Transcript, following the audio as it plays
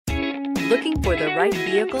Looking for the right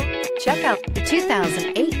vehicle? Check out the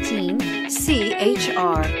 2018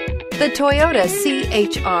 CHR. The Toyota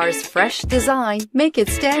CHR's fresh design make it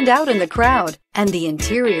stand out in the crowd, and the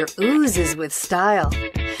interior oozes with style.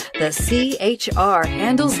 The CHR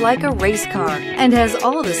handles like a race car and has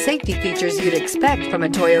all the safety features you'd expect from a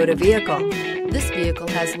Toyota vehicle. This vehicle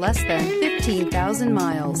has less than 15,000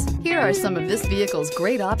 miles. Here are some of this vehicle's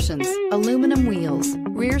great options: aluminum wheels,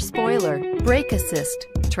 rear spoiler, brake assist,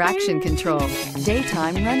 traction control,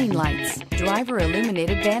 daytime running lights, driver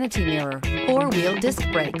illuminated vanity mirror, four-wheel disc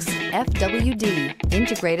brakes, FWD,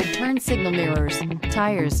 integrated turn signal mirrors,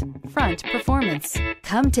 tires, front performance.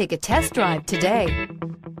 Come take a test drive today.